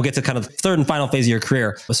summarize, and we'll get to kind of the third and final phase of your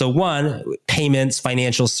career. So one, payments,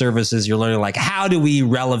 financial services, you're learning how are we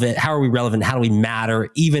relevant? How do we matter?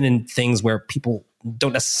 Even in things where people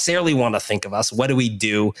don't necessarily want to think of us. What do we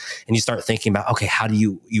do? And you start thinking about, okay, how do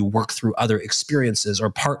you work through other experiences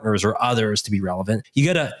or partners or others to be relevant? You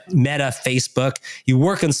go to Meta, Facebook, you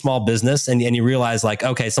work in small business and you realize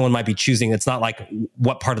okay, someone might be choosing, it's not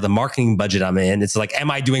what part of the marketing budget I'm in. It's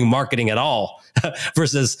am I doing marketing at all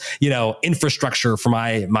versus, infrastructure for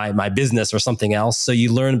my business or something else. So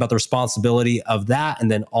you learn about the responsibility of that.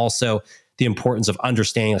 And then also the importance of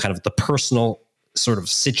understanding kind of the personal sort of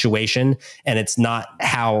situation. And it's not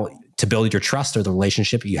how to build your trust or the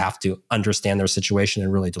relationship. You have to understand their situation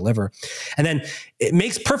and really deliver. And then it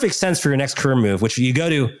makes perfect sense for your next career move, which you go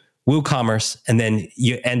to WooCommerce, and then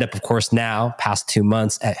you end up, of course, now past 2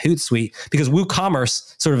 months at Hootsuite, because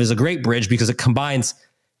WooCommerce sort of is a great bridge because it combines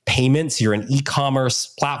payments. You're an e-commerce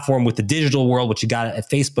platform with the digital world, which you got at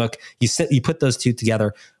Facebook. You put those two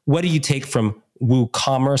together. What do you take from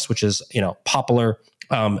WooCommerce, which is popular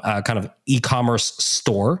kind of e-commerce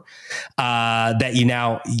store that you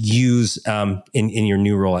now use in your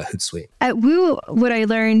new role at Hootsuite? At Woo, what I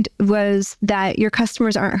learned was that your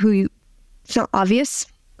customers aren't it's not obvious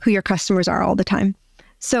who your customers are all the time.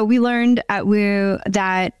 So we learned at Woo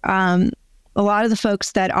that a lot of the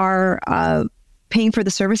folks that are paying for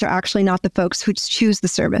the service are actually not the folks who choose the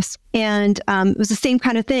service. And it was the same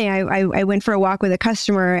kind of thing. I went for a walk with a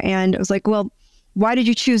customer and it was like, well, why did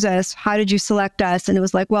you choose us? How did you select us? And it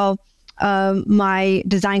was like, well, my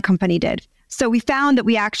design company did. So we found that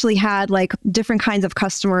we actually had different kinds of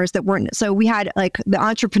customers that weren't. So we had the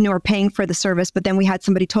entrepreneur paying for the service, but then we had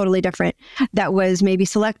somebody totally different that was maybe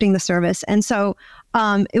selecting the service. And so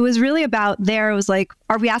it was really about it was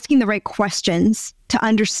are we asking the right questions to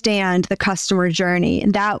understand the customer journey?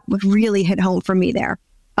 And that would really hit home for me there.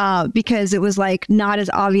 Because it was not as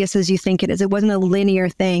obvious as you think it is. It wasn't a linear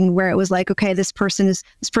thing where it was okay, this person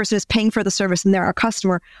is paying for the service and they're our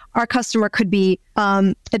customer. Our customer could be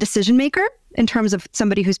a decision maker in terms of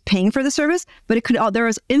somebody who's paying for the service, but there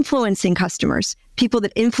was influencing customers, people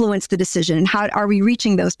that influence the decision. And how are we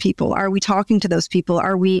reaching those people? Are we talking to those people?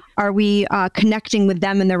 Are we connecting with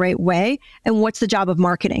them in the right way? And what's the job of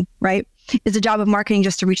marketing, right? Is the job of marketing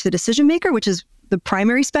just to reach the decision maker, which is the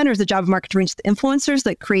primary spend, or is the job of marketing to reach the influencers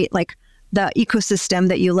that create the ecosystem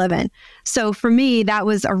that you live in? So for me, that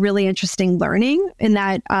was a really interesting learning in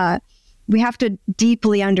that we have to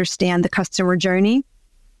deeply understand the customer journey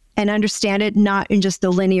and understand it not in just a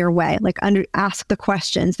linear way, ask the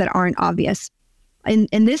questions that aren't obvious.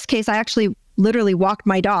 In this case, I actually literally walked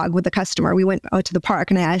my dog with the customer. We went out to the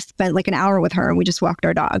park and I spent like an hour with her and we just walked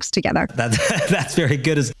our dogs together. That's very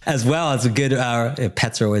good as well. It's a good,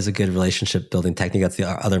 pets are always a good relationship building technique. That's the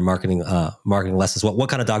other marketing lessons. What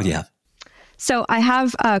kind of dog do you have? So I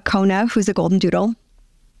have Kona, who's a golden doodle.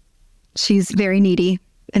 She's very needy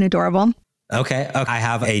and adorable. Okay. I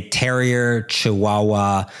have a terrier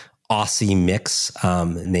Chihuahua Aussie mix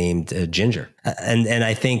named Ginger. And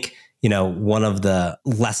I think, one of the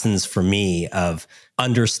lessons for me of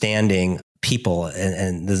understanding people,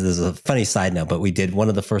 and this is a funny side note, but one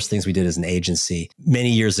of the first things we did as an agency many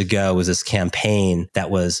years ago was this campaign that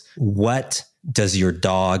was, what does your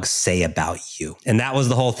dog say about you? And that was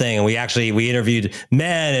the whole thing. And we interviewed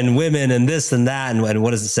men and women and this and that. And what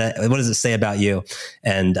does it say? What does it say about you?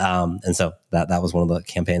 And so that was one of the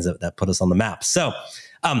campaigns that put us on the map. So,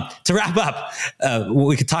 to wrap up,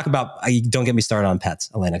 we could talk about, don't get me started on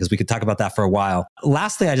pets, Elina, because we could talk about that for a while.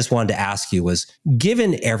 Last thing I just wanted to ask you was,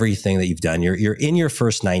 given everything that you've done, you're in your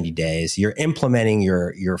first 90 days, you're implementing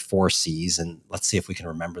your 4 C's, and let's see if we can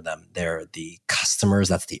remember them. They're the customers,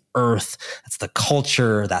 that's the earth, that's the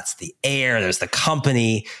culture, that's the air, there's the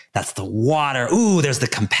company, that's the water. Ooh, there's the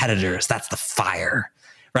competitors, that's the fire,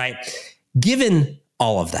 right? Given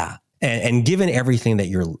all of that, and given everything that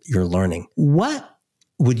you're learning, what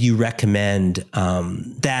would you recommend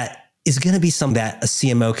that is going to be something that a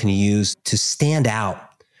CMO can use to stand out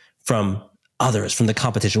from others, from the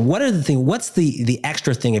competition? What's the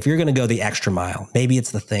extra thing? If you're going to go the extra mile, maybe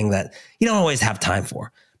it's the thing that you don't always have time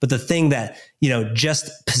for, but the thing that,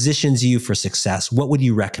 just positions you for success. What would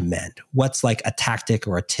you recommend? What's like a tactic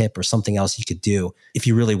or a tip or something else you could do if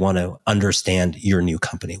you really want to understand your new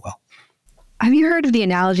company well? Have you heard of the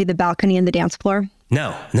analogy, the balcony and the dance floor?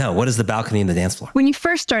 No. What is the balcony and the dance floor? When you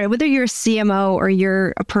first started, whether you're a CMO or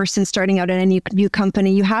you're a person starting out at a new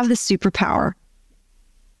company, you have this superpower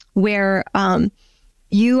where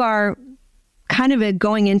you are kind of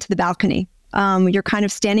going into the balcony. You're kind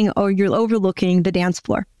of standing, or you're overlooking the dance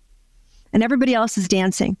floor. And everybody else is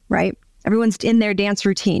dancing, right? Everyone's in their dance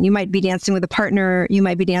routine. You might be dancing with a partner. You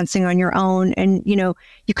might be dancing on your own. And, you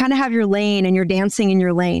kind of have your lane and you're dancing in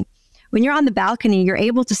your lane. When you're on the balcony, you're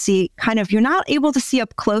able to see you're not able to see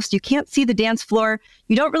up close. You can't see the dance floor.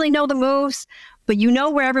 You don't really know the moves, but you know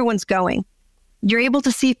where everyone's going. You're able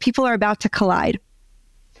to see if people are about to collide.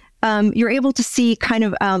 You're able to see kind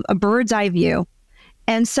of a bird's eye view.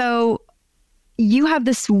 And so you have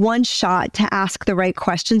this one shot to ask the right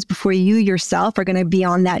questions before you yourself are going to be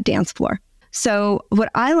on that dance floor. So what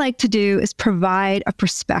I like to do is provide a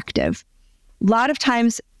perspective. A lot of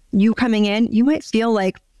times you coming in, you might feel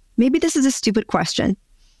like, maybe this is a stupid question,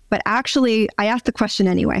 but actually I asked the question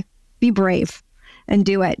anyway. Be brave and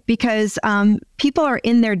do it, because people are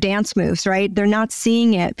in their dance moves, right? They're not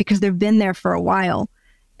seeing it because they've been there for a while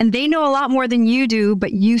and they know a lot more than you do,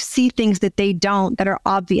 but you see things that they don't, that are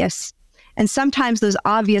obvious. And sometimes those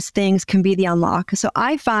obvious things can be the unlock. So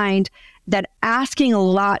I find that asking a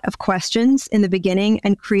lot of questions in the beginning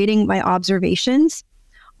and creating my observations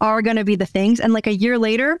are going to be the things. And like a year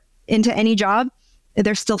later into any job,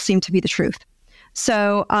 there still seem to be the truth.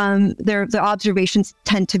 So the observations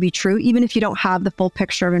tend to be true, even if you don't have the full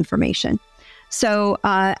picture of information. So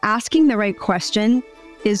asking the right question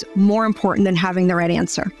is more important than having the right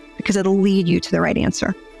answer, because it'll lead you to the right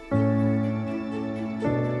answer.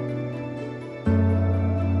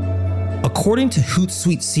 According to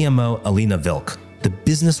Hootsuite CMO Elina Vilk, the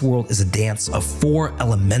business world is a dance of 4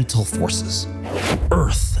 elemental forces: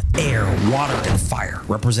 earth, air, water, and fire,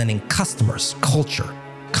 representing customers, culture,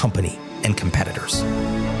 company, and competitors.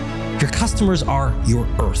 Your customers are your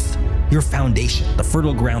earth, your foundation, the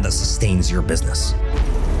fertile ground that sustains your business.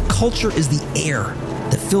 Culture is the air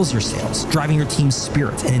that fills your sails, driving your team's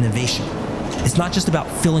spirit and innovation. It's not just about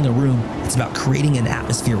filling a room, it's about creating an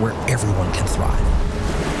atmosphere where everyone can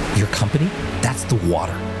thrive. Your company, that's the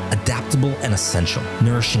water, adaptable and essential,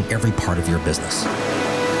 nourishing every part of your business.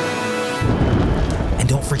 And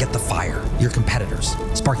don't forget the fire, your competitors,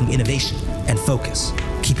 sparking innovation and focus,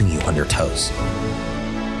 keeping you on your toes.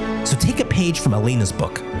 So take a page from Elina's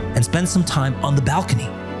book and spend some time on the balcony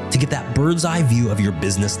to get that bird's eye view of your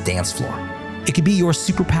business dance floor. It could be your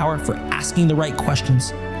superpower for asking the right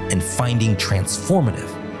questions and finding transformative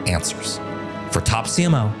answers. For Top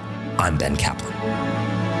CMO, I'm Ben Kaplan.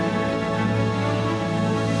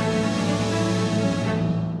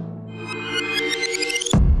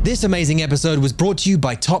 This amazing episode was brought to you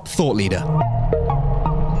by Top Thought Leader.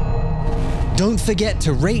 Don't forget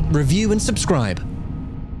to rate, review, and subscribe.